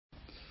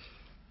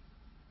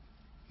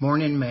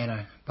Morning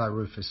Manna by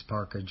Rufus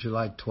Parker,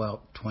 July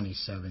 12,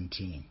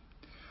 2017.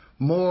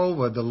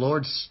 Moreover, the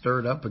Lord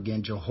stirred up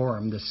again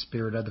Jehoram the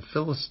spirit of the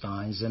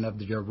Philistines and of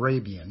the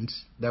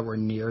Arabians that were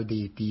near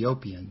the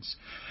Ethiopians.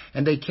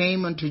 And they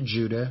came unto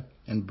Judah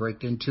and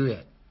brake into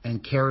it,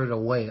 and carried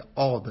away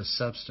all the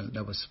substance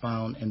that was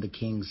found in the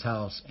king's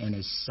house, and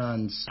his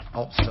sons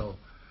also,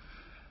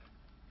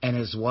 and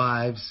his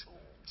wives,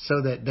 so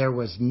that there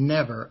was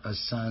never a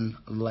son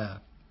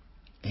left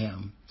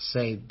him,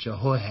 save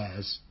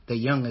Jehoahaz, the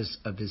youngest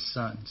of his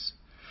sons.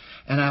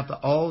 And after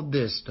all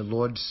this, the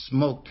Lord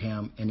smote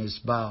him in his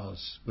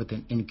bowels with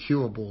an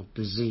incurable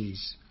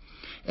disease.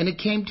 And it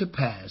came to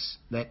pass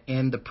that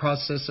in the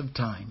process of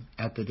time,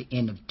 after the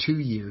end of 2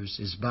 years,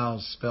 his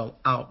bowels fell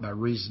out by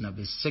reason of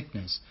his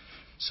sickness,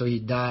 so he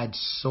died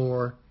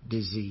sore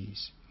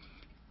disease.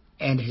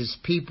 And his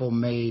people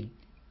made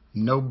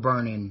no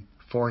burning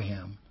for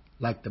him,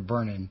 like the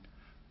burning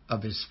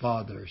of his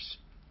fathers.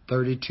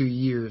 32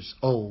 years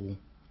old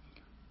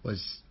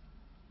was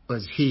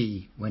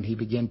he when he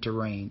began to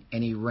reign,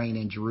 and he reigned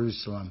in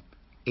Jerusalem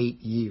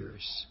 8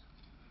 years,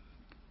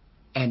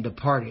 and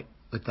departed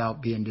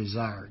without being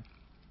desired.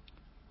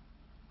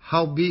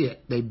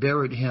 Howbeit they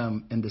buried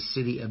him in the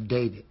city of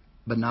David,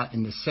 but not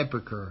in the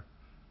sepulchre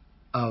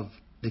of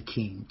the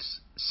kings.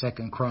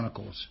 2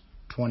 Chronicles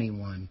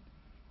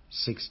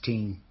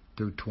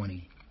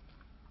 21:16-20.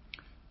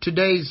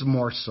 Today's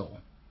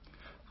morsel.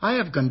 I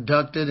have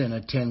conducted and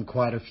attended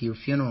quite a few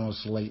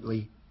funerals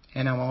lately,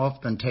 and I'm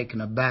often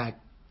taken aback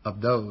of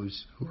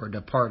those who are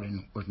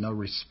departing with no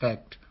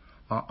respect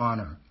or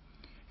honor.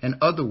 In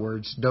other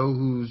words,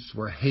 those who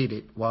were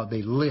hated while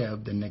they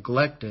lived and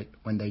neglected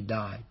when they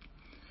died.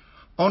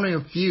 Only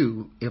a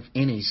few, if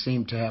any,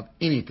 seem to have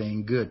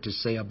anything good to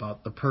say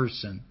about the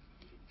person.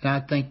 And I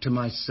think to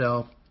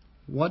myself,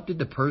 what did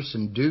the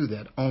person do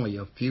that only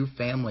a few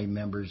family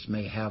members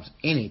may have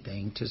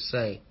anything to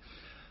say?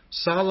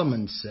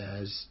 Solomon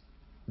says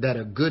that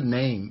a good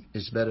name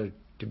is better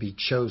to be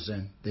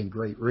chosen than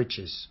great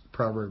riches.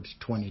 Proverbs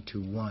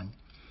 22:1.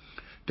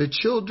 The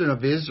children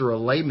of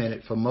Israel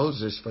lamented for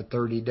Moses for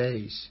 30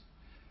 days.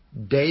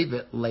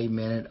 David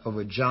lamented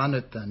over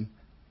Jonathan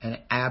and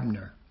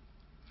Abner.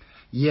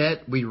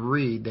 Yet we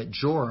read that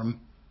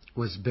Joram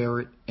was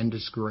buried in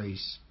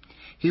disgrace.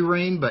 He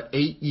reigned but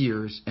 8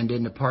 years and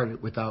then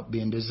departed without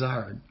being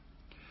desired.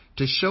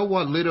 To show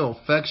what little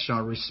affection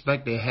or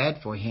respect they had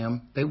for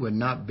him, they would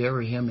not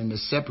bury him in the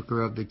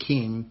sepulchre of the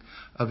king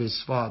of his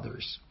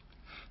fathers.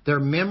 Their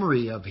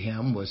memory of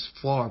him was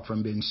far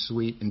from being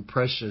sweet and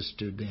precious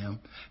to them,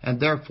 and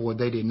therefore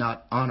they did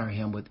not honor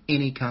him with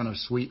any kind of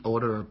sweet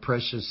odor or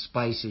precious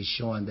spices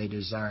showing they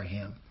desired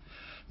him.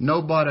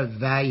 Nobody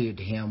valued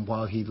him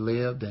while he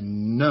lived,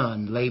 and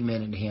none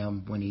lamented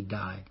him when he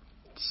died.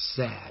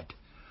 Sad.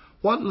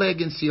 What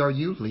legacy are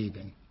you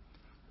leaving?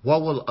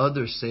 What will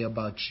others say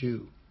about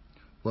you?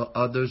 Will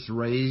others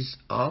raise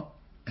up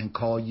and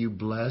call you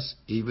blessed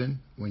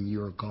even when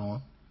you are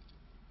gone?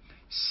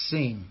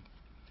 Sing.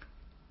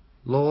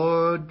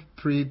 Lord,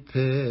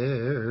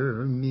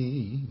 prepare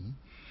me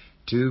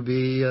to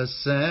be a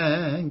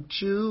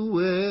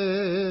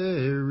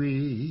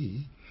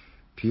sanctuary,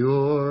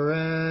 pure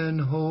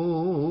and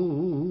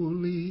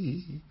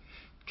holy,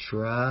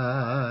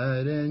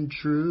 tried and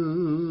true,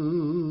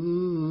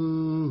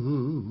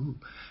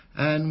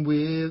 and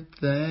with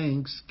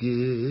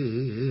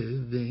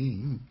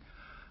thanksgiving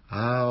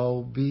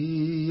I'll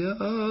be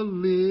a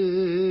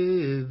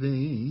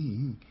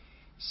living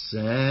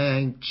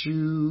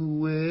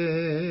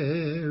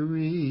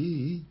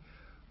sanctuary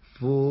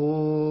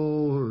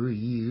for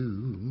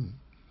you.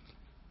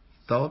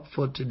 Thought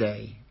for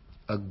today: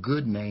 a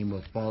good name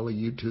will follow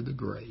you to the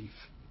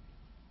grave.